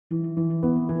I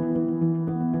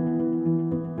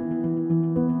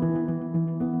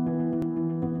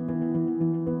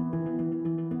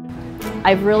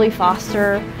really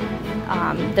foster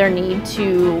their need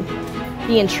to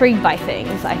be intrigued by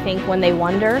things. I think when they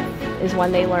wonder is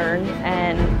when they learn,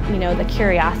 and the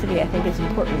curiosity I think is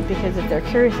important, because if they're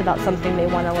curious about something they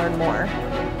want to learn more.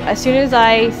 As soon as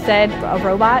I said a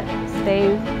robot,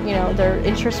 their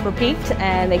interests were piqued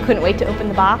and they couldn't wait to open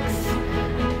the box.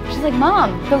 She's like,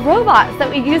 "Mom, the robots that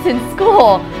we use in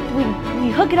school,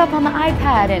 we hook it up on the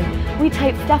iPad and we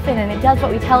type stuff in and it does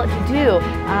what we tell it to do."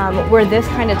 Where this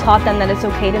kind of taught them that it's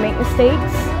okay to make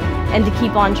mistakes and to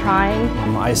keep on trying.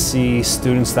 I see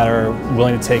students that are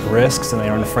willing to take risks and they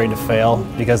aren't afraid to fail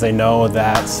because they know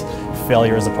that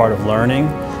failure is a part of learning.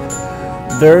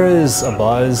 There is a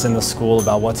buzz in the school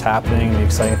about what's happening, the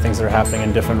exciting things that are happening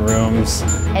in different rooms.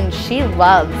 And she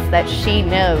loves that she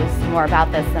knows more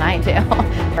about this than I do.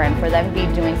 And for them to be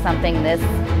doing something this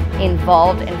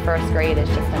involved in first grade is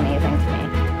just amazing to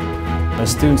me. As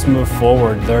students move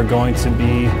forward, they're going to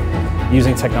be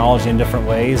using technology in different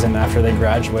ways, and after they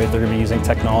graduate, they're going to be using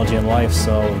technology in life.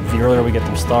 So the earlier we get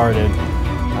them started,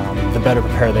 the better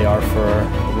prepared they are for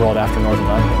the world after North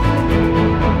 11.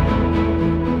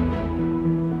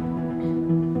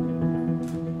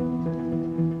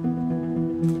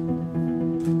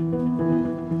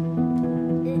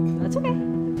 That's okay.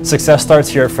 Success starts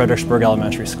here at Fredericksburg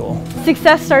Elementary School.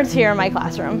 Success starts here in my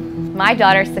classroom. My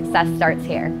daughter's success starts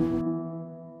here.